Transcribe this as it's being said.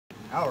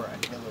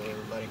Alright, hello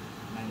everybody.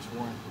 My name's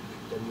Warren,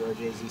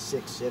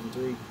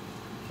 WRJZ673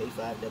 K5WEO.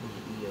 I'm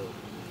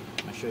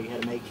going to show you how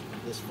to make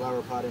this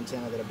flower pot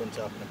antenna that I've been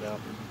talking about.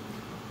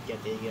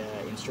 Get the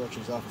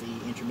instructions off the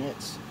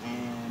internets,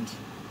 and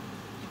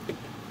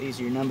these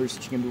are your numbers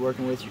that you're going to be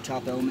working with. Your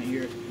top element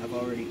here, I've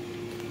already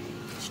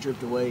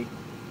stripped away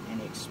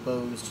and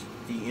exposed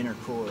the inner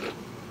core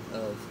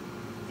of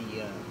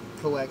the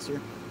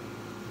coaxer.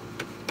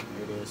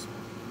 There it is.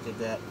 Did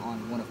that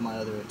on one of my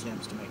other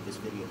attempts to make this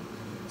video.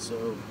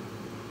 So,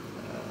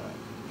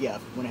 yeah,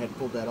 went ahead and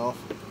pulled that off.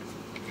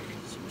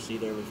 So you see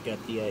there we've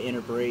got the inner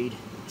braid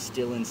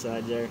still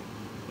inside there.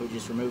 We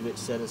just remove it,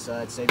 set it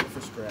aside, save it for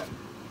scrap.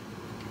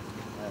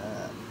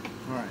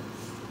 Alright,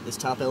 this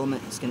top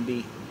element is going to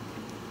be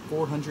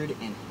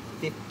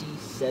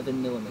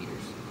 457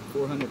 millimeters.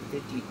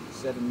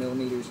 457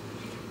 millimeters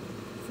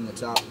from the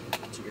top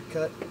to your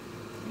cut.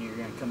 And you're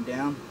going to come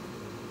down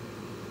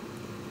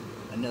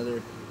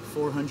another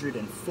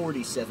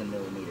 447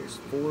 millimeters,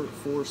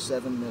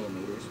 447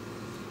 millimeters,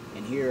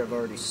 and here I've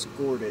already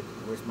scored it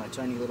with my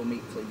tiny little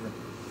meat cleaver.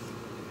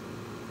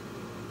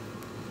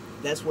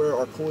 That's where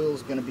our coil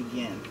is going to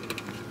begin.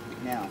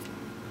 Now,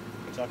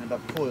 talking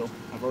about coil,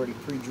 I've already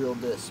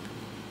pre-drilled this.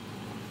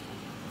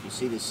 You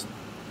see this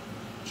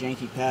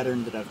janky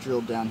pattern that I've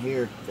drilled down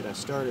here that I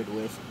started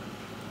with.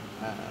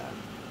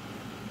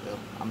 Well,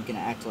 I'm going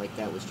to act like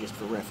that was just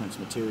for reference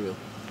material.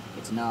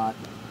 It's not.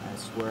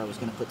 That's where I was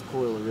going to put the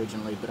coil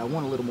originally, but I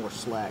want a little more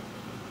slack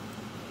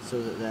so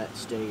that that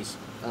stays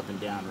up and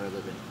down rather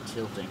than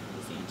tilting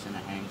as the antenna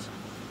hangs.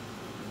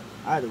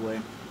 Either way,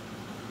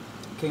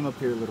 came up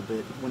here a little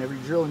bit. Whenever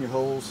you're drilling your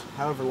holes,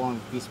 however long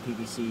a piece of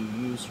PVC you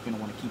use, you're going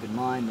to want to keep in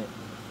mind that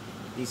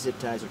these zip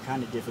ties are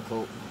kind of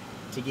difficult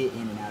to get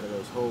in and out of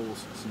those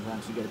holes.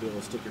 Sometimes you got to be able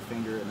to stick your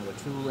finger or another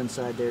tool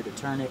inside there to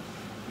turn it.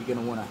 You're going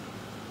to want to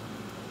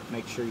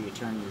make sure you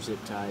turn your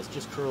zip ties.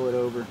 Just curl it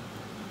over,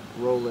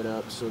 roll it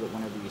up so that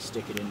whenever you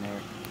stick it in there,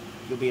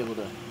 you'll be able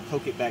to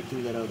poke it back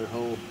through that other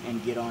hole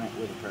and get on it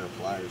with a pair of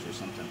pliers or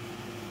something.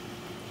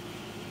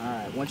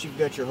 Alright, once you've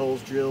got your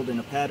holes drilled in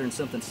a pattern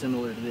something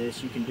similar to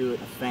this, you can do it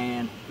in a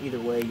fan.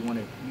 Either way, you want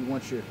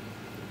your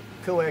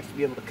coax to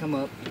be able to come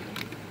up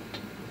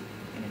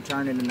and then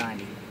turn into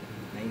 90.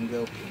 Now you can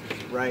go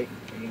right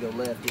or you can go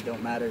left, it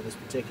don't matter. This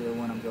particular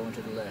one, I'm going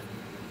to the left.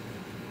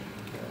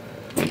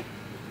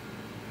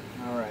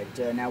 Alright,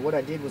 now what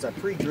I did was I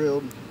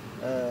pre-drilled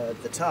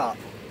the top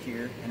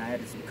here, and I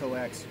added some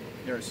coax.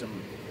 There are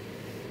some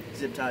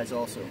zip ties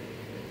also.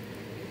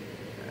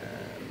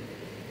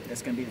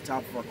 That's going to be the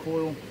top of our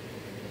coil.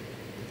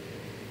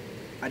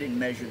 I didn't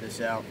measure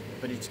this out,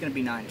 but it's going to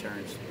be 9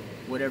 turns.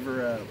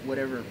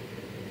 Whatever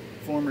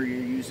former you're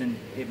using,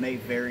 it may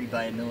vary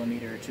by a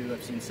millimeter or two.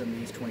 I've seen some of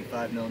these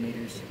 25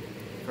 millimeters.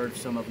 I've heard of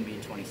some of them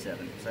being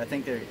 27. So I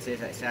think it's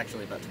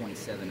actually about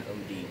 27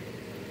 OD.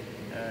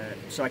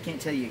 So I can't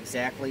tell you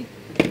exactly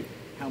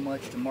how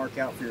much to mark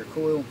out for your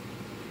coil,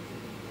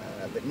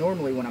 but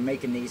normally when I'm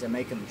making these, I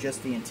make them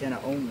just the antenna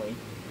only,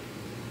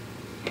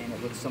 and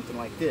it looks something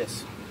like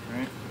this,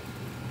 right?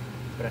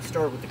 But I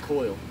start with the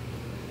coil.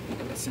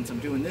 Since I'm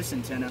doing this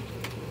antenna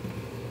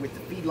with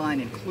the feed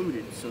line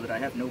included, so that I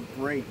have no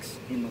breaks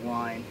in the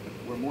line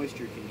where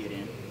moisture can get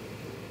in,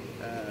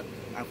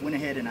 I've went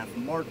ahead and I've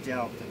marked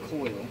out the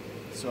coil.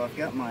 So I've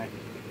got my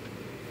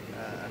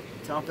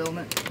top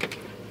element,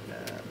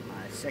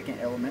 my second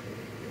element,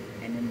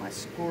 and then my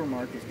score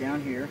mark is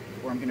down here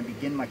where I'm going to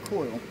begin my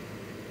coil.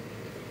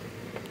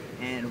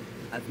 And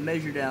I've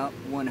measured out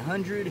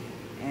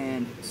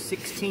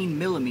 116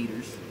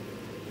 millimeters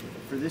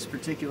for this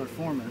particular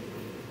former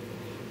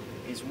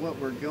is what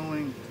we're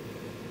going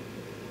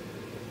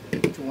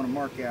to want to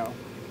mark out.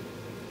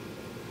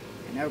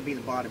 And that would be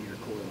the bottom of your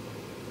coil.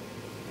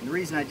 And the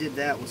reason I did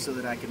that was so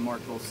that I could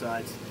mark both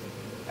sides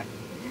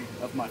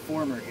of my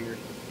former here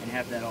and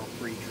have that all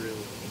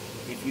pre-drilled.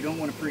 If you don't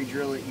want to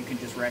pre-drill it, you can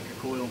just rack your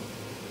coil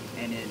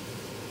and then,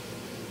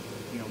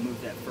 move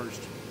that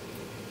first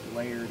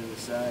layer to the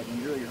side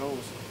and drill your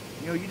holes.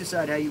 You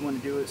decide how you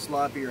want to do it,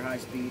 sloppy or high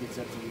speed, it's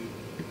up to you.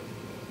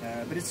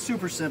 But it's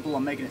super simple.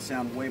 I'm making it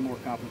sound way more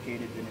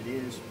complicated than it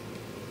is.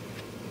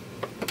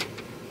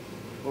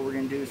 What we're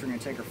going to do is we're going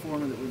to take our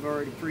former that we've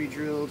already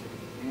pre-drilled,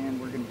 and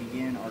we're going to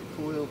begin our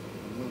coil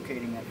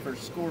locating that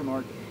first score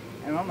mark.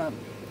 And I'm going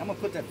to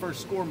put that first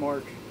score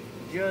mark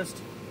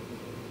just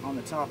on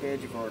the top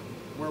edge of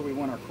where we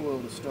want our coil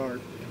to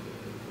start.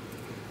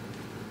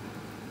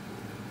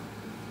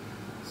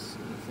 Let's see,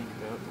 think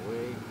about the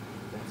way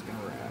that's going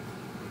to wrap.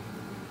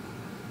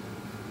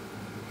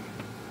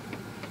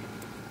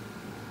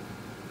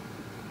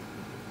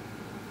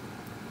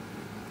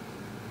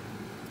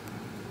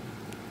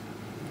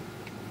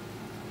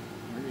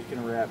 We're just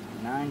going to wrap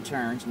 9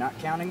 turns, not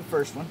counting the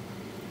first one.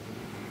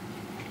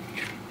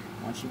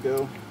 Once you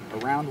go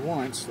around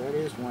once, that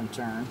is 1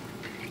 turn,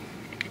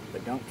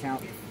 but don't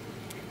count the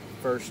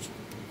first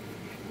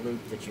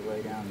loop that you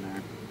lay down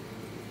there.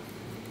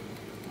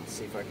 Let's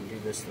see if I can do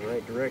this the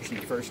right direction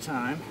the first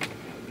time.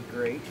 That would be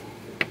great.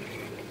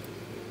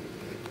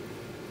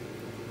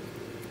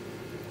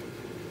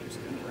 Just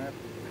going to wrap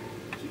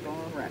keep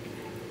on wrapping.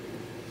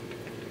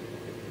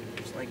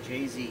 Just like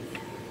Jay-Z.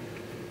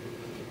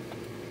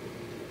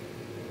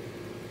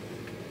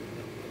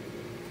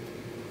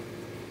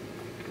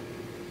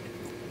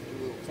 Do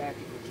little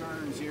tactical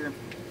turns here.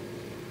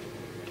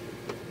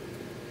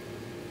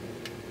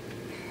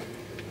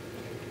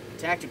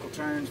 Tactical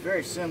turns,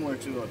 very similar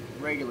to a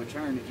regular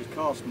turn, it just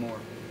costs more.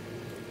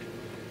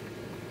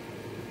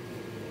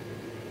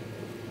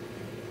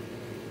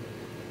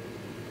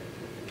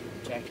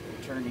 Tactical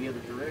turn the other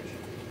direction.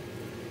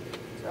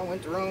 So I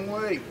went the wrong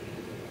way.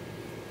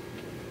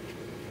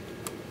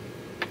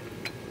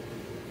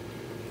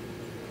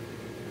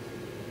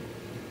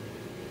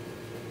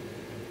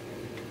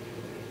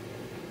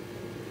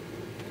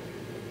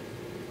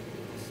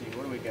 Let's see,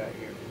 what do we got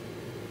here?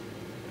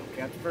 Don't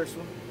count the first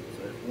one.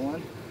 So there's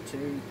 1,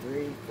 2,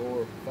 3,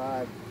 4,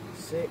 5,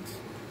 6,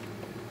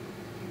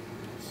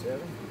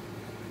 7.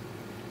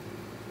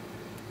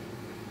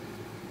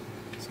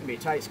 It's gonna be a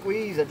tight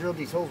squeeze. I drilled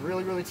these holes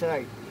really, really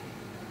tight.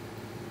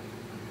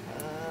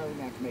 We're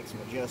gonna have to make some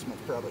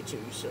adjustments probably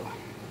too. So,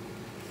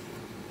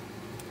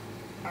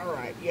 all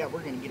right, yeah,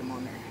 we're gonna get them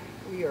on there.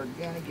 We are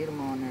gonna get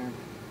them on there. 1,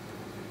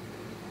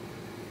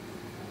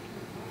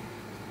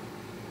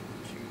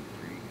 2,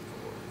 3,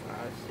 4,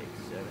 5, 6,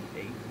 7,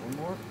 8. One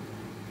more.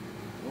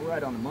 We're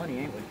right on the money,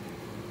 ain't we?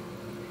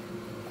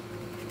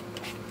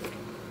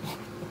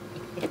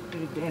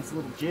 Do a dance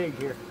little jig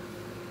here.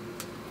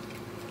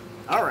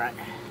 All right.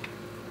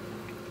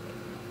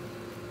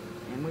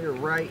 And we are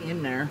right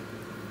in there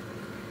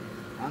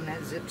on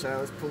that zip tie.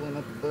 Let's pull him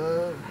up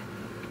above.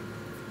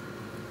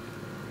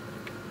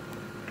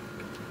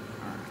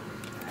 All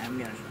right. I'm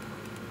gonna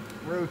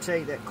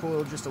rotate that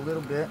coil just a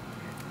little bit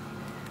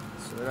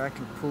so that I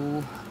can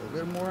pull a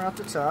little more out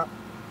the top.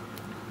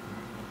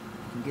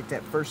 And get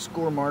that first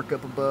score mark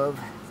up above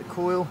the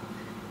coil,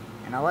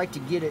 and I like to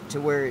get it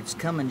to where it's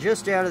coming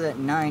just out of that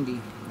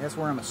 90. That's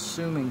where I'm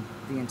assuming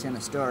the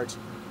antenna starts.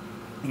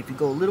 And if you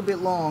go a little bit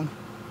long,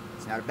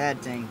 it's not a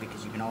bad thing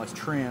because you can always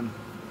trim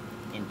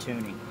in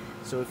tuning.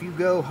 So if you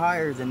go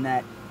higher than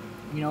that,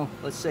 you know,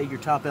 let's say your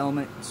top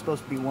element is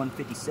supposed to be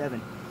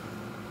 157.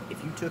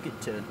 If you took it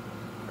to,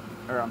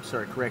 or I'm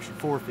sorry, correction,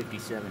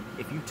 457.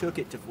 If you took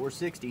it to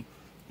 460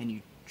 and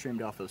you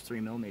trimmed off those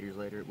 3mm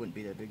later, it wouldn't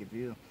be that big a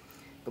deal.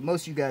 But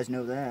most of you guys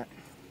know that.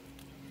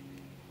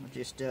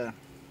 Just you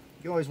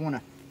always want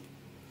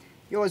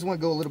to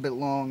go a little bit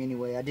long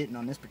anyway. I didn't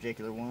on this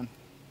particular one.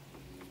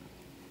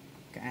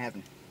 Kind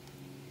of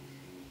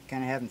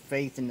having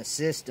faith in the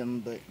system,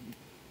 but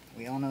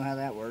we all know how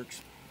that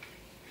works.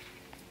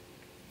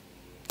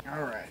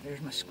 All right,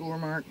 there's my score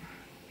mark.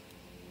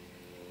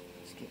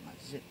 Let's get my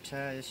zip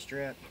ties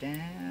strapped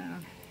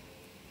down,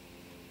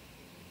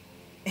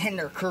 and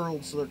they're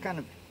curled, so they're kind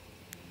of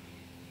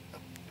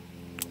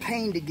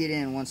pain to get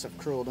in once I've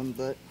curled them,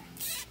 but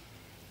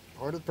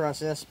part of the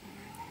process.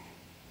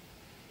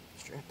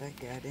 Strap that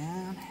guy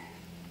down.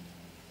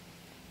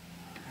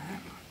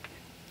 Alright.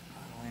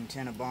 Little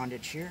antenna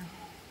bondage here.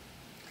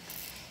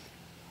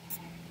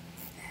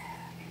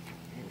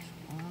 There's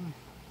 1,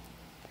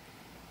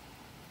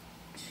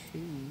 2,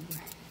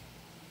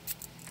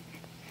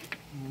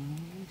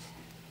 and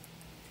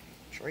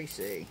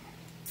Tracy.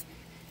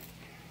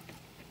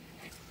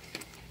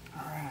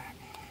 Alright.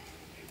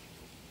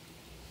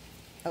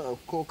 Uh-oh,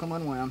 coil come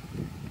unwound.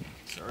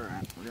 It's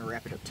alright, we're going to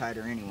wrap it up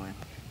tighter anyway.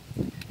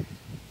 Get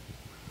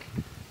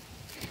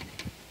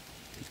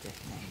that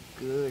thing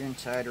good and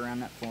tight around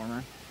that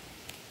former.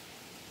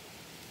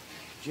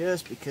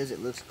 Just because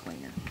it looks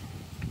cleaner.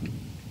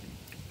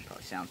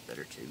 Probably sounds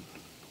better too.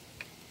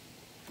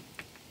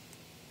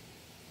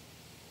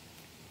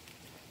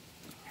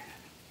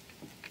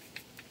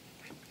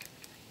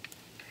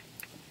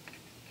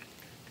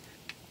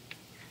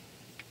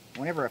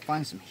 Whenever I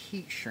find some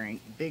heat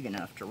shrink big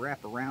enough to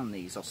wrap around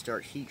these, I'll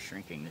start heat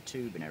shrinking the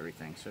tube and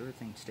everything, so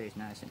everything stays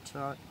nice and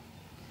taut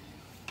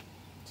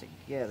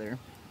together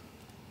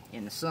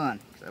in the sun,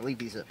 because I leave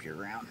these up here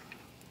around.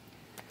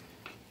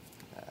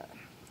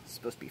 It's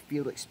supposed to be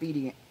feild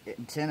expedient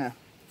antenna.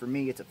 For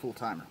me, it's a full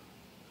timer.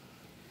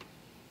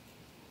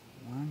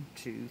 1,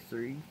 2,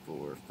 3,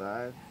 4,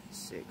 5,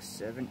 6,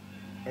 7,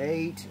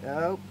 8.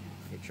 Oh,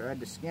 it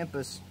tried to skimp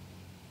us.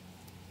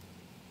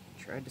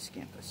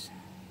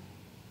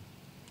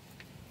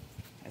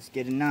 Let's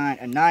get a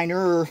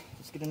 9er.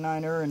 Let's get a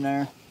 9er in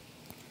there.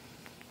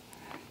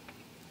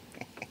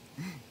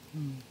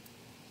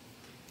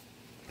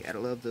 Gotta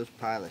love those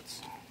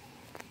pilots.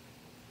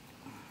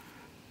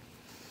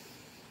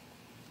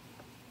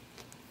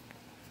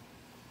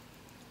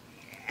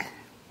 Yeah.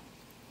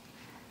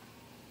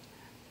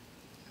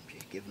 I'm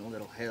just giving a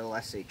little hell.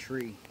 I say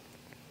tree.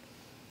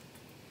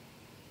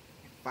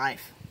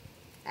 Fife.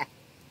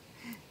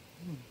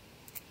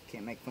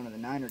 Can't make fun of the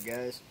 9er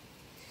guys.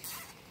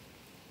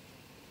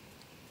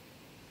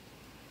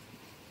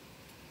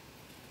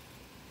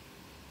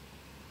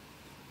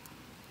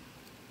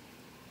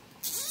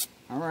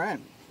 Alright,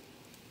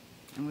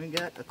 and we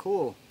got a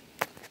coil.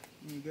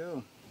 There you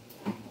go.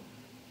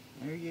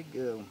 There you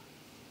go.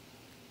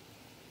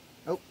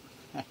 Oh,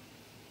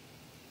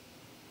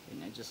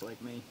 just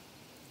like me.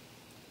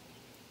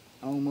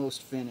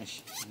 Almost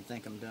finished and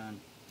think I'm done.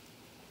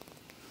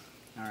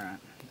 Alright,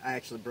 I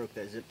actually broke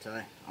that zip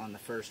tie on the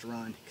first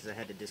run because I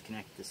had to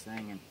disconnect this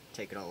thing and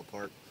take it all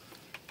apart.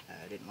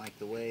 I didn't like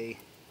the way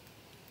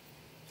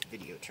the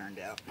video turned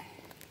out.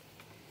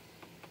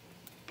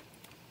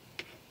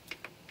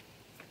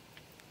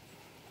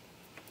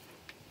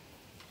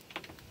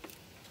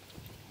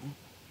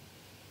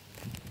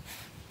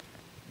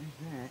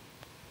 There's that.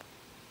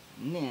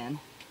 And then,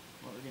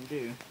 what we're going to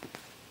do,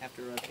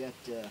 after I've got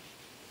a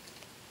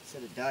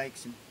set of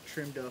dikes and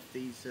trimmed off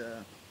these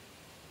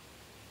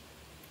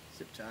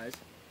zip ties,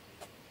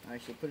 I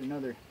actually put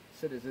another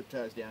set of zip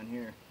ties down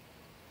here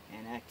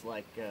and act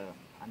like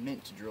I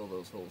meant to drill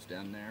those holes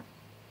down there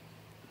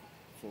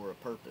for a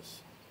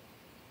purpose.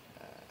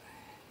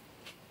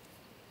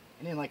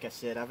 And then, like I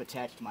said, I've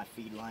attached my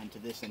feed line to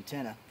this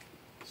antenna,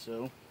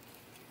 so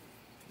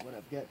what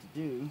I've got to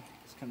do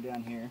is come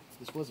down here.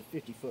 This was a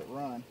 50-foot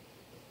run,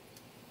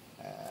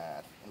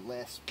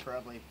 less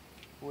probably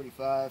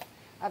 45.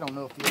 I don't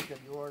know if the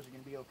SWRs are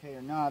going to be okay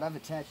or not. I've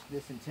attached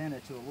this antenna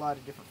to a lot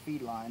of different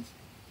feed lines.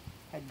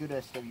 Had good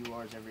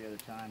SWRs every other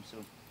time, so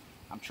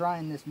I'm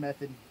trying this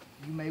method.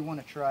 You may want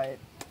to try it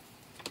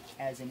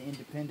as an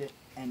independent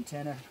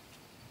antenna,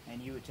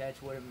 and you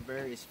attach whatever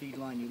various feed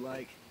line you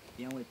like.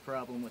 The only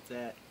problem with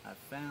that I've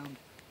found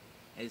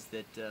is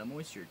that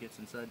moisture gets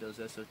inside those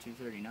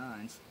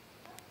SO239s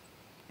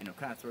and it'll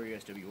kind of throw your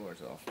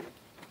SWRs off.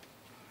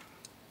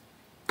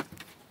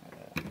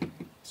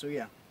 So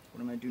yeah,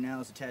 what I'm going to do now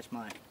is attach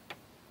my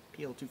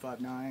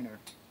PL259 or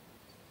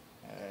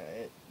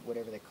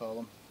whatever they call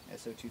them,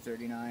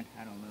 SO239,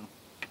 I don't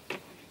know,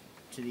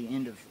 to the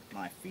end of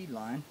my feed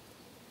line,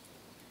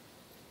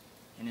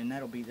 and then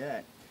that'll be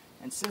that.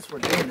 And since we're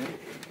doing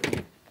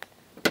it,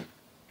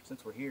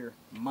 since we're here,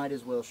 might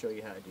as well show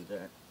you how to do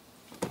that.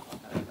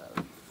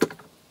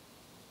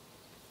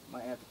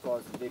 Might have to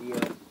pause the video